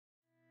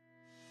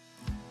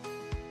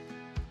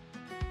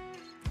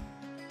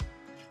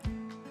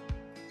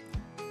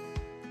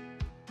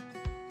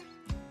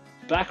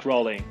back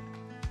rolling.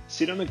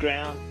 Sit on the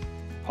ground,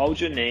 hold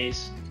your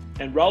knees,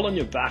 and roll on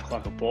your back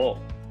like a ball.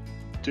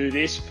 Do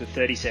this for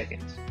 30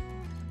 seconds.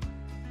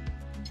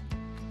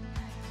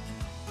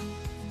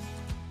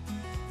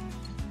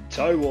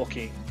 Toe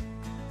walking.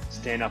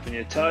 Stand up on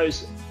your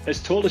toes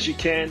as tall as you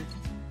can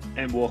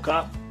and walk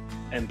up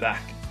and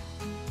back.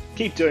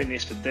 Keep doing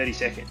this for 30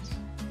 seconds.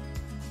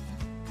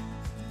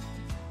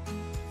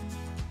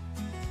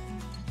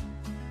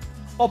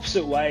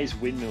 Opposite ways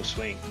windmill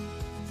swing.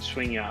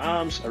 Swing your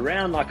arms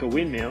around like a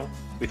windmill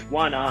with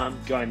one arm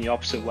going the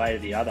opposite way to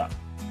the other.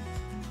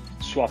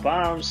 Swap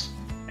arms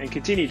and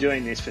continue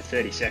doing this for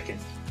 30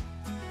 seconds.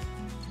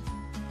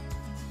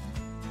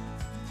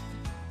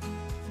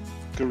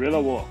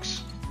 Gorilla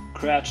walks.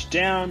 Crouch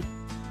down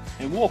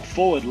and walk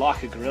forward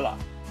like a gorilla.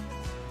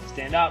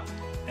 Stand up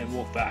and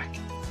walk back.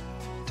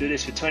 Do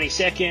this for 20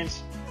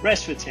 seconds,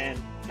 rest for 10,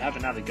 and have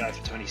another go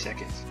for 20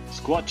 seconds.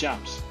 Squat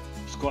jumps.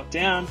 Squat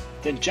down,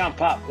 then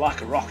jump up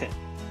like a rocket.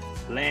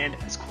 Land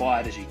as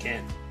quiet as you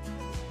can.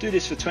 Do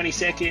this for 20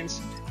 seconds,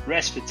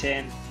 rest for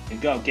 10,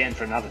 and go again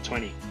for another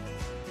 20.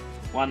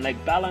 One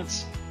leg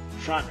balance,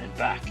 front and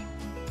back.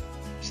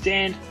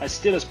 Stand as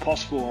still as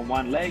possible on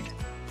one leg,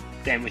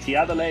 then with the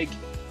other leg,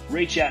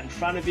 reach out in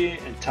front of you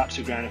and touch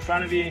the ground in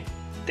front of you,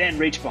 then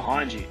reach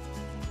behind you.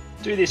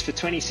 Do this for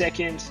 20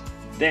 seconds,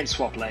 then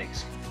swap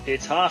legs.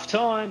 It's half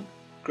time,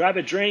 grab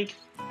a drink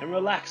and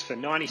relax for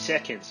 90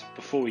 seconds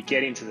before we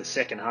get into the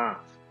second half.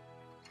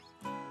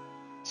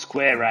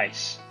 Square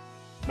race.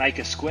 Make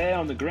a square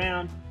on the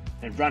ground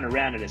and run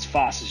around it as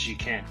fast as you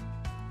can.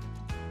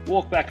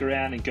 Walk back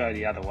around and go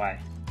the other way.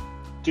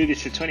 Do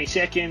this for 20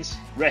 seconds,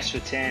 rest for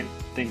 10,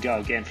 then go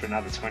again for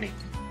another 20.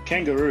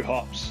 Kangaroo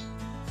hops.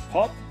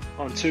 Hop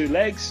on two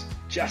legs,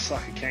 just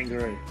like a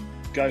kangaroo.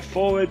 Go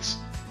forwards,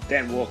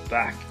 then walk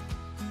back.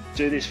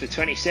 Do this for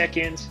 20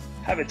 seconds,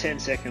 have a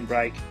 10-second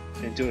break,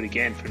 then do it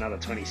again for another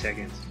 20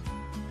 seconds.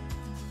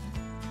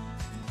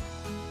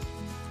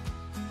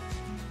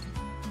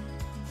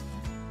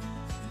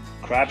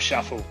 Crab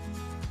shuffle.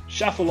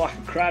 Shuffle like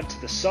a crab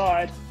to the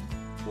side,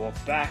 walk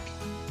back,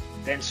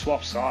 then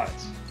swap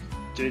sides.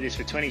 Do this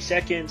for 20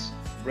 seconds,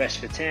 rest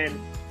for 10,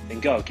 then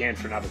go again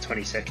for another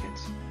 20 seconds.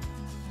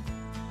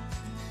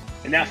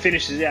 And that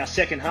finishes our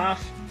second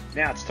half.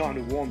 Now it's time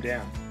to warm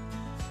down.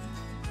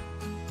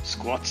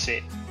 Squat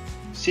sit.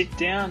 Sit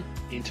down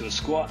into a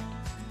squat,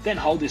 then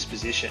hold this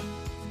position.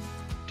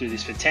 Do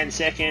this for 10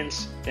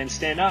 seconds, then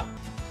stand up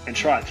and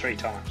try it 3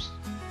 times.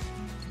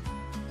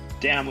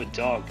 Downward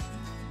dog.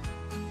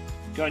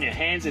 Go on your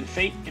hands and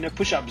feet in a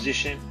push-up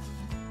position,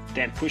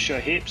 then push your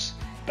hips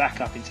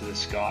back up into the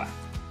sky.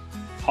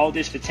 Hold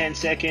this for 10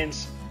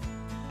 seconds,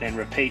 then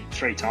repeat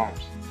 3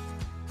 times.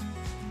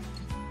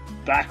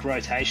 Back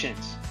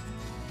rotations.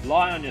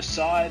 Lie on your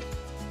side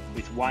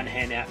with one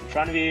hand out in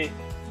front of you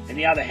and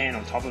the other hand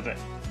on top of it.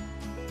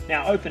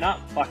 Now open up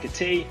like a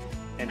T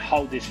and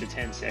hold this for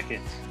 10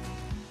 seconds.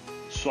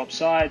 Swap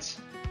sides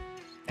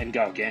and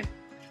go again.